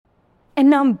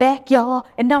And I'm back, y'all.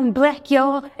 And I'm black,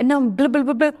 y'all. And I'm blah, blah,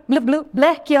 blah, blah, blah, blah,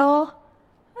 black, y'all.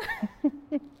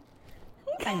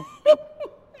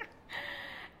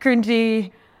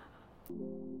 Cringy.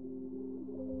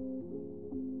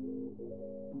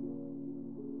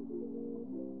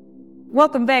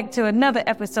 Welcome back to another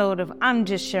episode of I'm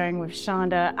Just Sharing with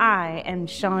Shonda. I am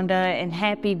Shonda, and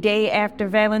happy day after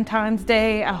Valentine's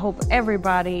Day. I hope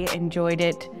everybody enjoyed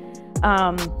it.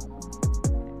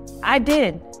 I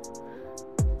did.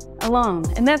 Alone,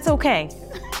 and that's okay.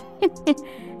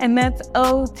 And that's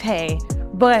okay.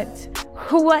 But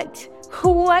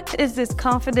what is this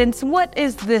confidence? What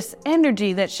is this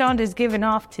energy that Shonda's giving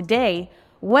off today?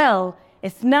 Well,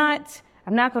 it's not,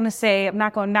 I'm not going to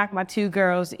knock my two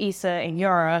girls, Issa and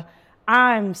Yara.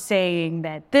 I'm saying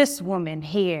that this woman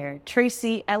here,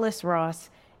 Tracee Ellis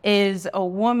Ross, is a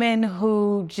woman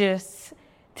who just,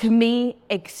 to me,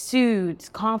 exudes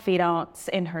confidence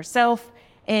in herself,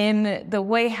 in the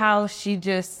way how she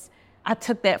just, I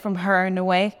took that from her in a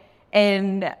way.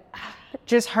 And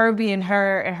just her being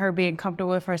her and her being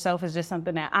comfortable with herself is just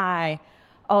something that I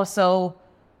also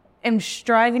am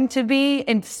striving to be,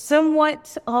 and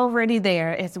somewhat already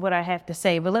there is what I have to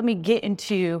say. But let me get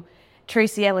into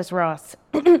Tracee Ellis Ross.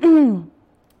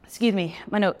 Excuse me,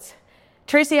 my notes.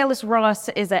 Tracee Ellis Ross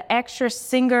is an actress,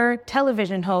 singer,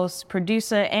 television host,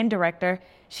 producer, and director.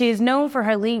 She is known for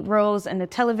her lead roles in the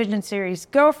television series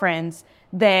Girlfriends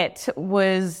that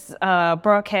was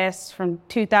broadcast from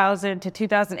 2000 to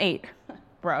 2008.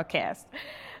 Broadcast.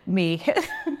 Me.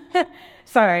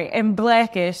 Sorry. And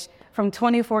Blackish from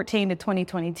 2014 to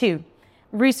 2022.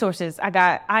 Resources. I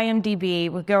got IMDb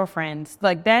with Girlfriends.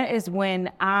 Like, that is when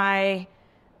I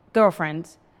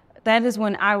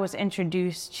was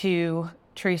introduced to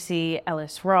Tracee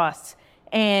Ellis Ross.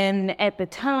 And at the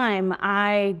time,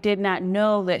 I did not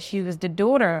know that she was the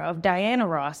daughter of Diana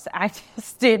Ross. I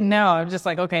just didn't know. I was just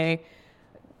like, okay,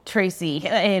 Tracee.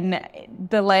 And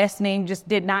the last name just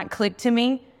did not click to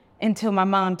me until my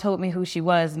mom told me who she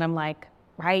was. And I'm like,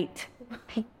 right.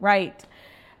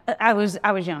 I was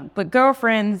young. But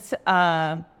Girlfriends,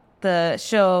 the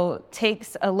show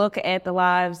takes a look at the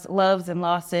lives, loves, and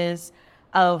losses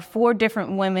of four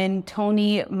different women: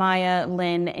 Tony, Maya,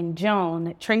 Lynn, and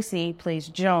Joan. Tracee plays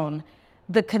Joan.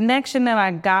 The connection that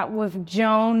I got with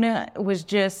Joan was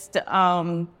just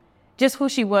who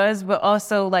she was, but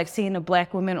also like seeing a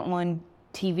black woman on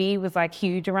TV was like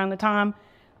huge around the time.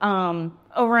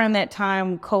 Around that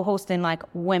time, co-hosting like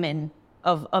women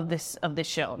of this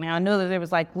show. Now I know that there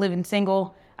was like Living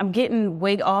Single. I'm getting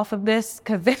way off of this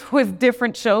because there was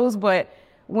different shows, but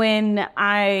when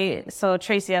I saw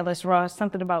Tracee Ellis Ross,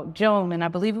 something about Joan, and I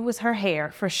believe it was her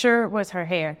hair, for sure it was her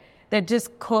hair, that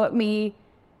just caught me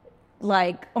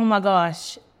like, oh my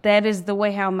gosh, that is the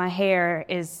way how my hair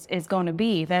is going to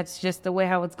be. That's just the way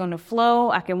how it's going to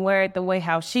flow. I can wear it the way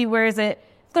how she wears it.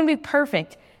 It's going to be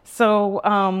perfect.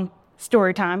 So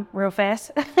story time real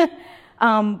fast.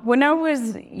 When I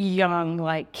was young,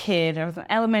 like kid, I was in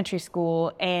elementary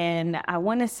school, and I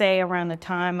want to say around the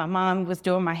time my mom was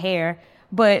doing my hair.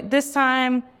 But this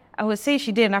time, I would say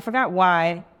she did, and I forgot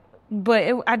why.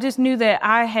 But I just knew that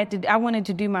I wanted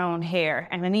to do my own hair,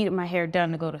 and I needed my hair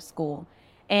done to go to school.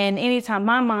 And anytime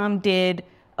my mom did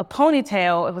a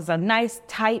ponytail, it was a nice,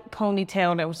 tight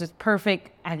ponytail that was just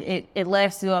perfect. It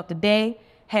lasted throughout the day.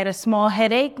 Had a small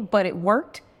headache, but it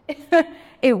worked.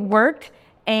 It worked.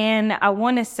 And I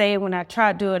want to say when I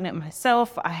tried doing it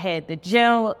myself, I had the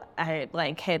gel. I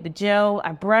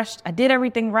brushed. I did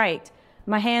everything right.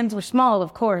 My hands were small,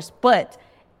 of course, but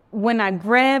when I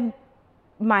grabbed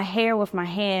my hair with my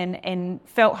hand and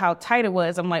felt how tight it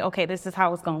was, I'm like, okay, this is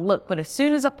how it's going to look. But as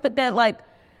soon as I put that, like,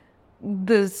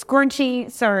 the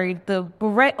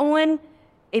barrette on,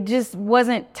 it just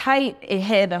wasn't tight. It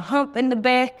had a hump in the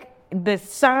back, the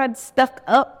sides stuck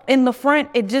up in the front.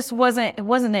 It just wasn't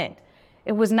it.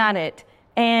 It was not it.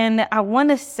 And I want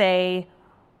to say,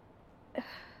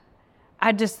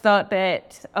 I just thought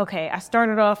that, okay,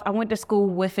 I went to school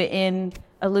with it in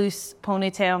a loose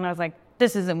ponytail, and I was like,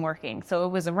 this isn't working. So it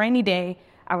was a rainy day.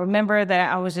 I remember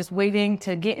that I was just waiting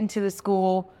to get into the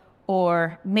school,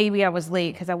 or maybe I was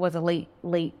late because I was a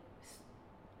late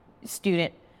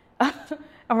student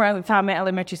around the time at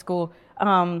elementary school.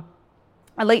 A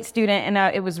late student,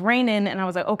 and it was raining, and I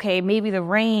was like, okay, maybe the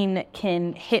rain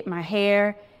can hit my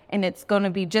hair, and it's going to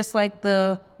be just like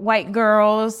the white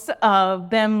girls,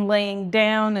 them laying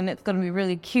down, and it's going to be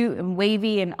really cute and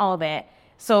wavy and all that.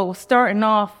 So starting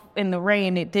off in the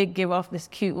rain, it did give off this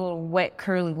cute little wet,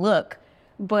 curly look.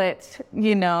 But,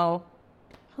 in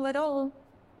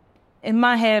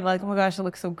my head, like, oh my gosh, it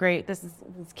looks so great. This is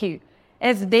cute.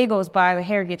 As the day goes by, the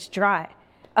hair gets dry.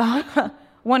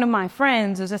 one of my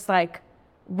friends was just like,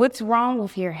 what's wrong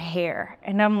with your hair?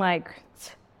 And I'm like,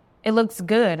 it looks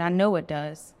good. I know it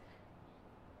does.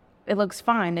 It looks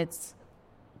fine. It's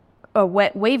a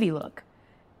wet, wavy look.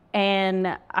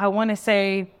 And I want to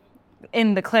say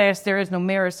in the class, there is no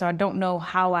mirror, so I don't know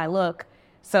how I look.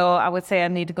 So I would say I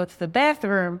need to go to the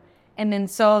bathroom, and then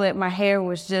saw that my hair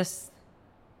was just,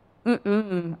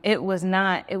 it was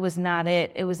not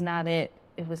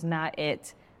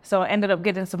it. So I ended up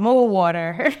getting some more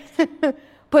water,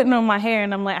 putting on my hair,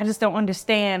 and I'm like, I just don't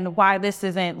understand why this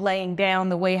isn't laying down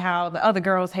the way how the other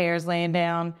girl's hair is laying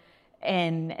down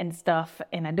and stuff.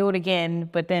 And I do it again,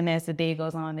 but then as the day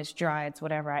goes on, it's dry, it's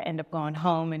whatever. I end up going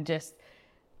home and just,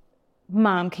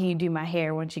 Mom, can you do my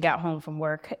hair, when she got home from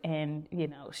work? And, you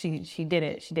know, she did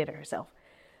it. She did it herself.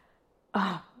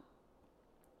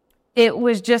 It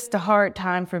was just a hard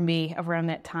time for me around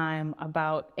that time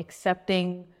about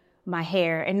accepting my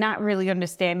hair and not really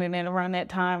understanding it around that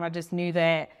time. I just knew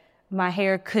that my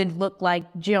hair could look like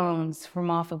Jones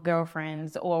from Off of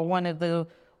Girlfriends, or one of the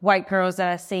white girls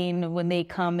that I've seen when they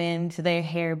come into their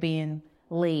hair being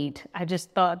laid. I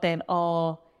just thought that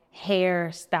all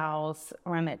hairstyles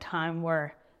around that time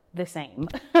were the same.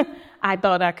 I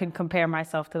thought I could compare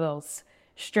myself to those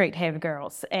straight-haired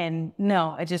girls, and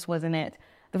no, it just wasn't it.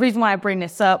 The reason why I bring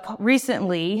this up,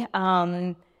 recently,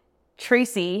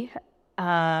 Tracee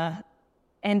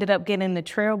ended up getting the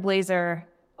Trailblazer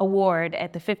Award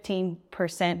at the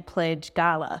 15% Pledge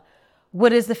Gala.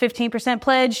 What is the 15%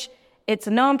 Pledge? It's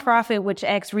a nonprofit which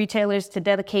asks retailers to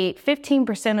dedicate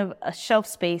 15% of a shelf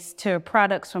space to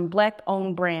products from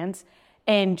Black-owned brands.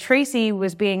 And Tracee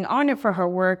was being honored for her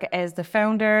work as the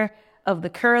founder of the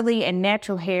curly and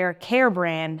natural hair care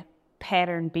brand,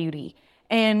 Pattern Beauty.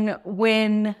 And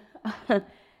when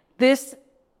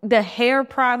the hair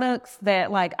products that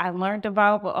like I learned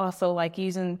about, but also like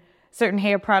using certain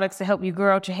hair products to help you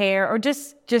grow out your hair, or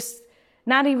just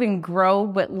not even grow,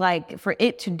 but like for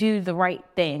it to do the right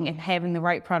thing, and having the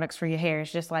right products for your hair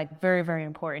is just like very, very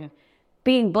important.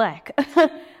 Being Black.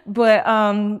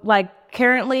 But like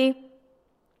currently,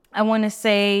 I want to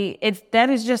say that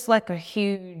is just like a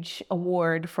huge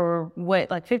award for what,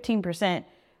 like 15%.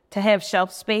 To have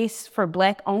shelf space for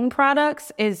Black-owned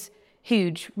products is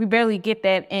huge. We barely get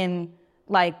that in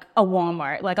like a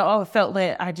Walmart. Like I always felt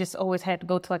that I just always had to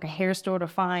go to like a hair store to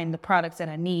find the products that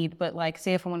I need. But like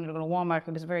say if I wanted to go to Walmart,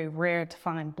 it was very rare to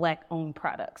find Black-owned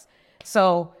products.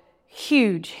 So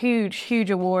huge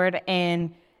award.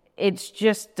 And it's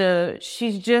just,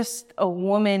 she's just a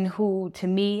woman who, to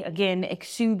me, again,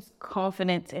 exudes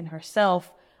confidence in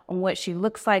herself on what she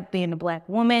looks like being a Black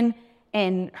woman.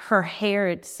 And her hair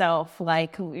itself,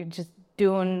 like we're just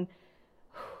doing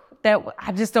that.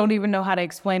 I just don't even know how to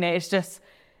explain it. It's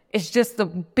just the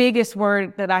biggest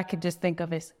word that I could just think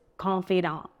of is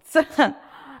confidence.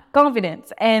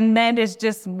 Confidence. And that is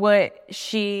just what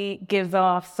she gives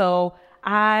off. So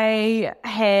I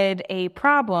had a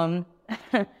problem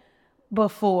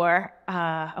before.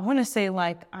 I want to say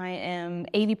like I am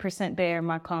 80% there in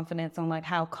my confidence on like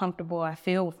how comfortable I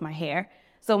feel with my hair.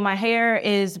 So my hair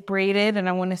is braided, and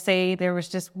I want to say there was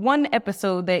just one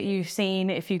episode that you've seen,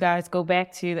 if you guys go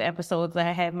back to the episodes that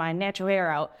I had my natural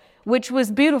hair out, which was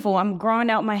beautiful. I'm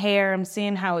growing out my hair. I'm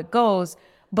seeing how it goes.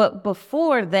 But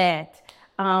before that,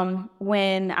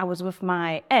 when I was with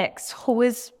my ex, who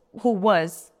is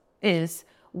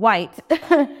white,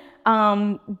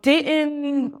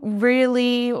 didn't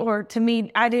really, or to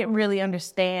me, I didn't really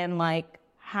understand like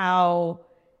how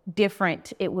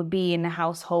different it would be in the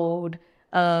household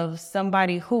of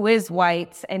somebody who is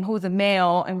white and who's a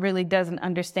male and really doesn't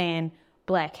understand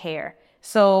Black hair.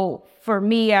 So for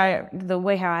me, the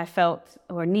way how I felt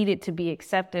or needed to be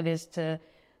accepted is to,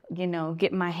 you know,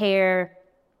 get my hair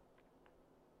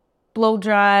blow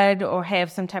dried or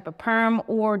have some type of perm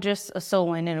or just a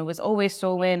sew-in. And it was always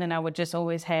sew-in, and I would just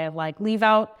always have like leave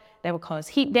out that would cause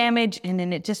heat damage, and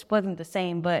then it just wasn't the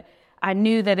same. But I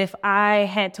knew that if I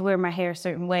had to wear my hair a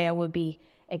certain way, I would be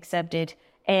accepted.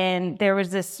 And there was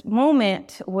this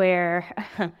moment where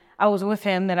I was with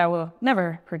him that I will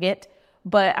never forget.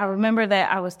 But I remember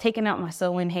that I was taking out my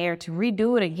sew-in hair to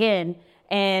redo it again.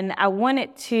 And I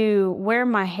wanted to wear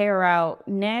my hair out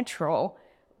natural,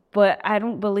 but I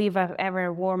don't believe I've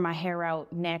ever wore my hair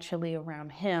out naturally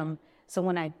around him. So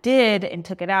when I did and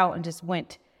took it out and just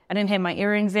went, I didn't have my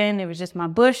earrings in. It was just my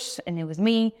bush and it was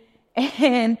me.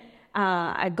 And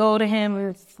I go to him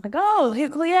and it's like, oh,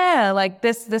 yeah, like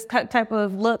this type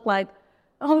of look, like,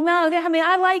 oh, no, I mean,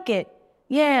 I like it.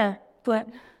 Yeah, but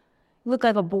you look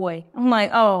like a boy. I'm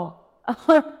like, oh,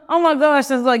 oh my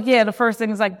gosh. It's like, yeah, the first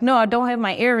thing is like, no, I don't have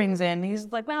my earrings in. He's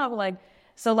like, no, like,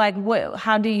 So like,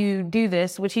 how do you do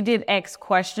this? Which he did ask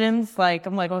questions. Like,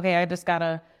 I'm like, okay, I just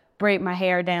gotta braid my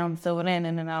hair down, sew it in,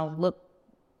 and then I'll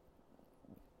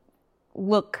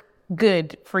look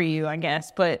good for you, I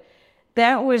guess. But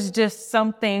that was just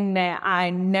something that I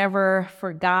never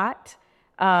forgot.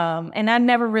 And I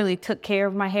never really took care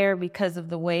of my hair because of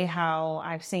the way how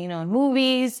I've seen on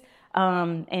movies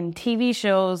and TV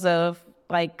shows of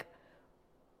like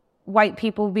white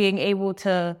people being able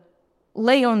to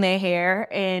lay on their hair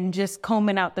and just comb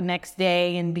it out the next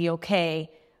day and be okay.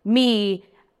 Me,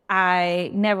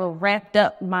 I never wrapped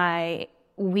up my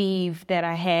weave that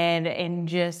I had and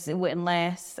just, it wouldn't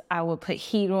last. I would put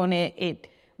heat on it. It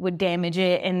would damage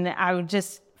it. And I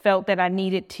just felt that I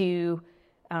needed to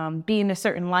be in a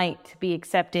certain light to be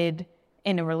accepted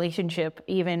in a relationship,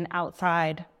 even out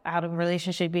of a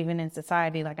relationship, even in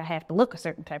society. Like I have to look a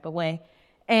certain type of way.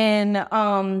 And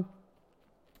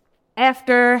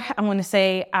after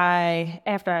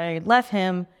I left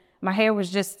him, my hair was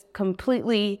just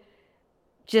completely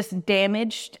just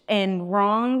damaged and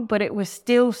wrong, but it was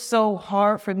still so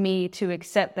hard for me to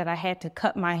accept that I had to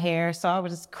cut my hair. So I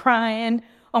was just crying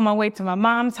on my way to my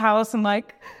mom's house. I'm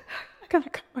like, I gotta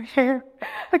cut my hair.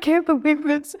 I can't believe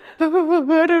this. I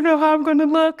don't know how I'm gonna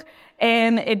look.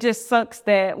 And it just sucks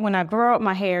that when I grow out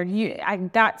my hair, I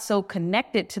got so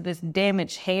connected to this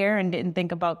damaged hair and didn't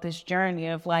think about this journey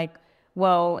of like,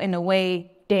 well, in a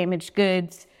way, damaged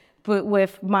goods, but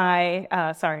with my,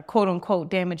 quote unquote,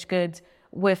 damaged goods.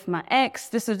 With my ex,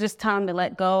 this was just time to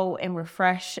let go and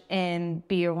refresh and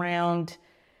be around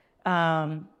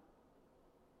my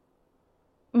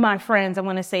friends. I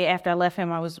want to say after I left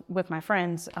him, I was with my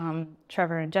friends,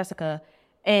 Trevor and Jessica,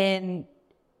 and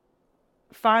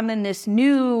finding this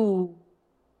new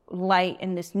light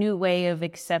and this new way of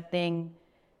accepting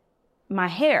my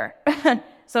hair.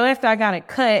 So after I got it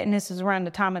cut, and this was around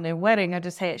the time of their wedding, I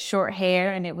just had short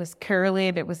hair and it was curly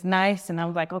and it was nice. And I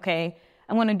was like, okay,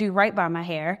 I want to do right by my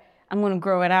hair. I'm going to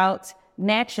grow it out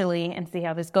naturally and see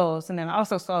how this goes. And then I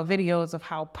also saw videos of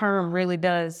how perm really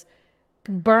does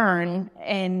burn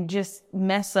and just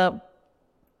mess up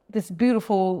this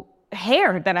beautiful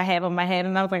hair that I have on my head.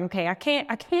 And I was like, okay, I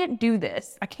can't do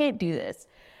this. I can't do this.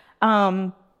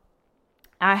 I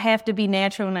have to be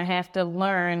natural and I have to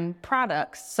learn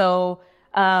products. So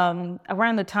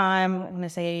around the time, I'm going to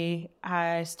say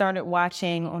I started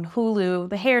watching on Hulu,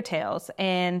 The Hair Tales,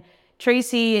 and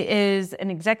Tracee is an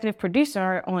executive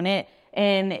producer on it,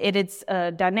 and it's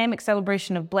a dynamic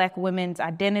celebration of Black women's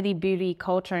identity, beauty,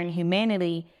 culture, and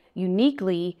humanity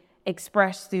uniquely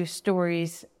expressed through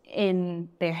stories in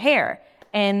their hair.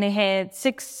 And they had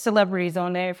 6 celebrities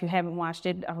on there. If you haven't watched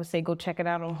it, I would say go check it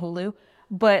out on Hulu.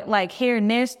 But like hearing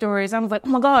their stories, I was like, oh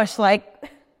my gosh, like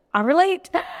I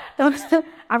relate.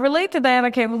 I relate to that.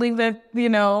 I can't believe that,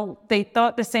 they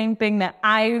thought the same thing that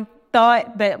I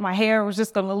thought, that my hair was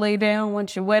just going to lay down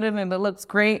once you wet it and it looks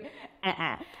great.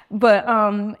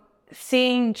 But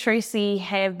seeing Tracee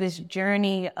have this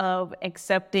journey of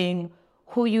accepting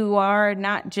who you are,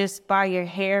 not just by your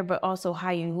hair, but also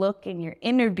how you look and your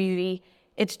inner beauty,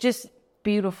 it's just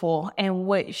beautiful. And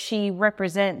what she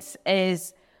represents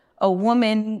is a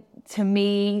woman to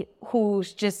me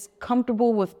who's just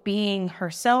comfortable with being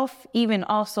herself, even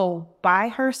also by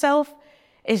herself,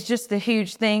 is just a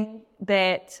huge thing,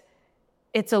 that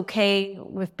it's okay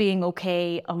with being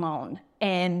okay alone.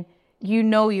 And you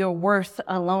know your worth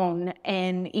alone.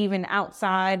 And even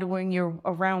outside, when you're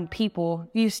around people,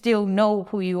 you still know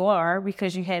who you are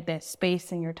because you had that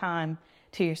space in your time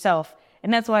to yourself.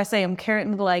 And that's why I say I'm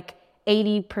currently like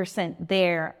 80%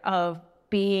 there of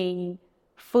being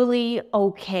fully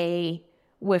okay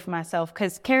with myself.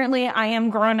 Because currently I am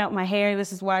growing out my hair.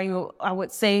 This is why I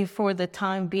would say for the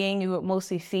time being, you would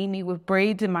mostly see me with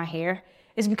braids in my hair.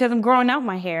 It's because I'm growing out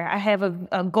my hair. I have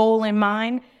a goal in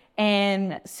mind,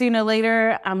 and sooner or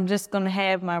later, I'm just going to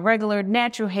have my regular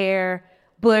natural hair,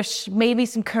 bush, maybe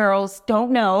some curls.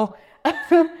 Don't know.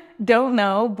 Don't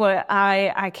know, but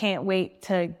I can't wait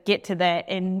to get to that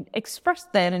and express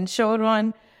that and show it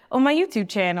on my YouTube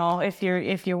channel if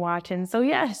you're watching. So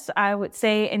yes, I would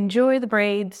say enjoy the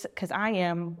braids, because I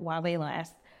am, while they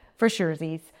last, for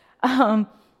surezies.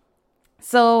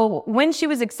 So when she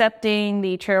was accepting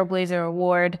the Trailblazer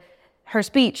Award, her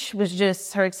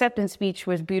acceptance speech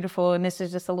was beautiful. And this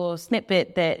is just a little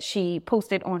snippet that she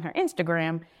posted on her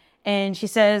Instagram. And she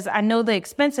says, I know the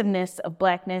expensiveness of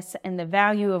Blackness and the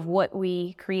value of what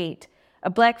we create. A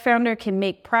Black founder can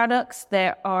make products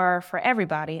that are for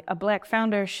everybody. A Black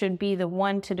founder should be the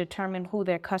one to determine who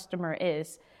their customer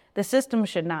is. The system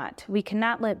should not. We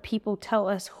cannot let people tell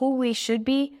us who we should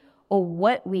be or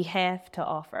what we have to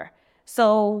offer.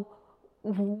 So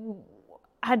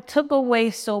I took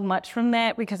away so much from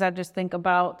that because I just think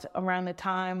about around the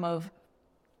time of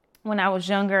when I was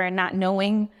younger and not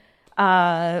knowing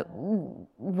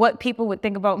what people would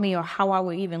think about me or how I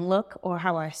would even look or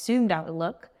how I assumed I would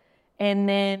look. And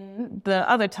then the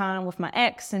other time with my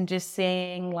ex and just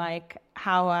saying like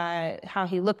how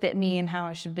he looked at me and how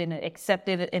I should have been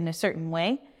accepted in a certain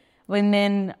way. And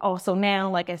then also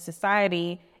now, like as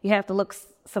society, you have to look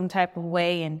some type of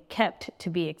way and kept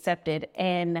to be accepted.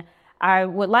 And I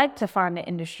would like to find the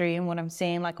industry and what I'm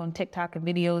saying, like on TikTok and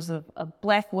videos of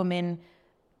Black women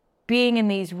being in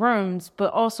these rooms,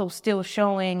 but also still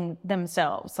showing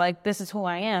themselves. Like, this is who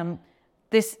I am.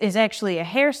 This is actually a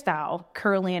hairstyle,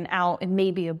 curling out and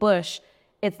maybe a bush.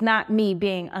 It's not me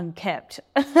being unkept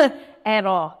at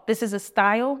all. This is a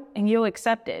style and you'll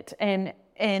accept it. And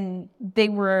they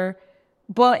were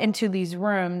brought into these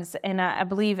rooms. And I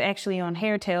believe actually on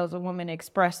Hair Tales, a woman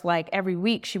expressed like every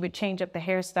week she would change up the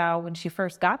hairstyle when she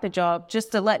first got the job,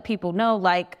 just to let people know,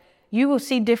 like, you will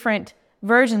see different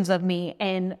versions of me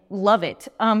and love it,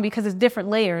 because it's different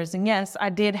layers. And yes, I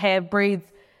did have braids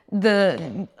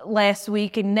the last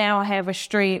week, and now I have a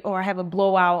straight, or I have a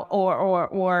blowout,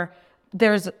 or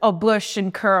there's a bush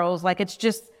and curls. Like, it's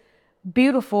just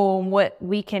beautiful what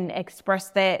we can express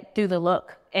that through the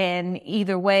look. And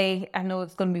either way, I know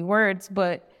it's going to be words,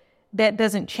 but that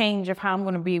doesn't change of how I'm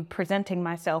going to be presenting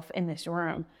myself in this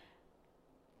room.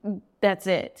 That's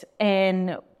it.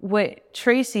 And what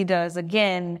Tracee does,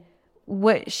 again,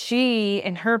 what she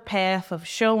and her path of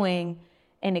showing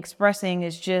and expressing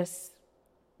is just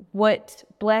what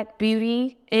Black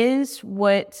beauty is,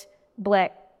 what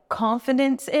Black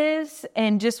confidence is,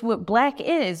 and just what Black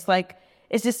is. Like,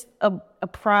 it's just a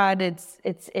pride. It's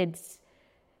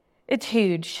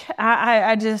huge.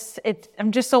 I'm just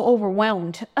so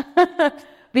overwhelmed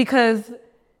because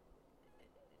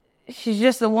she's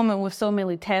just a woman with so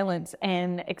many talents,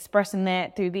 and expressing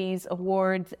that through these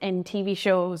awards and TV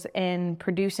shows and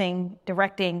producing,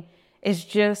 directing is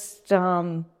just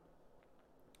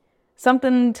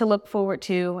something to look forward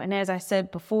to. And as I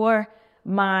said before,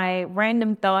 my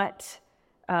random thought,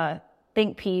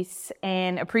 think piece,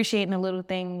 and appreciating the little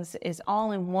things is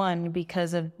all in one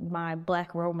because of my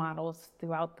Black role models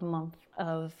throughout the month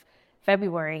of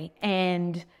February.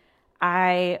 And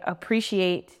I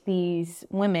appreciate these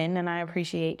women, and I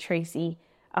appreciate Tracee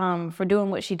for doing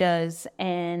what she does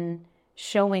and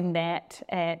showing that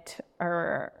at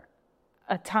a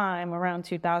time around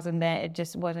 2000 that it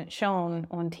just wasn't shown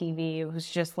on TV. It was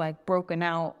just like broken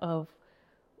out of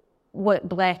what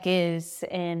Black is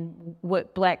and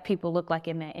what Black people look like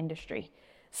in that industry.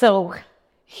 So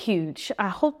huge. I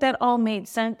hope that all made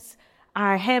sense.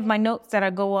 I have my notes that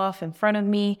I go off in front of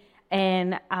me.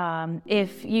 And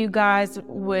if you guys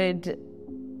would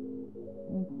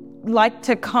like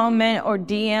to comment or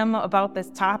DM about this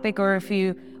topic, or if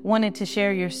you wanted to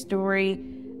share your story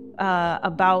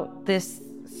about this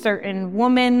certain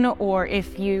woman, or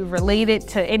if you relate it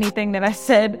to anything that I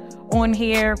said on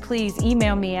here, please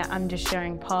email me at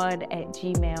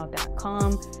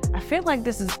imjustsharingpod@gmail.com. I feel like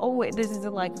this is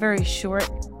like very short,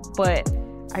 but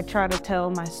I try to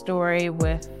tell my story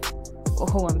with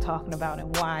who I'm talking about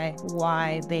and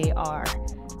why they are,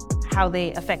 how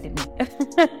they affected me.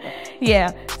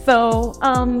 Yeah. So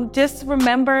just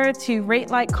remember to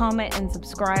rate, like, comment, and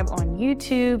subscribe on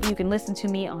YouTube. You can listen to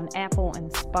me on Apple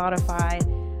and Spotify.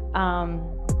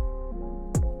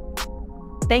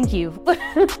 Thank you.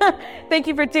 Thank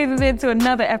you for tuning in to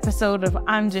another episode of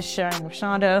I'm Just Sharing with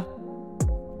Shonda.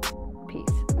 Peace.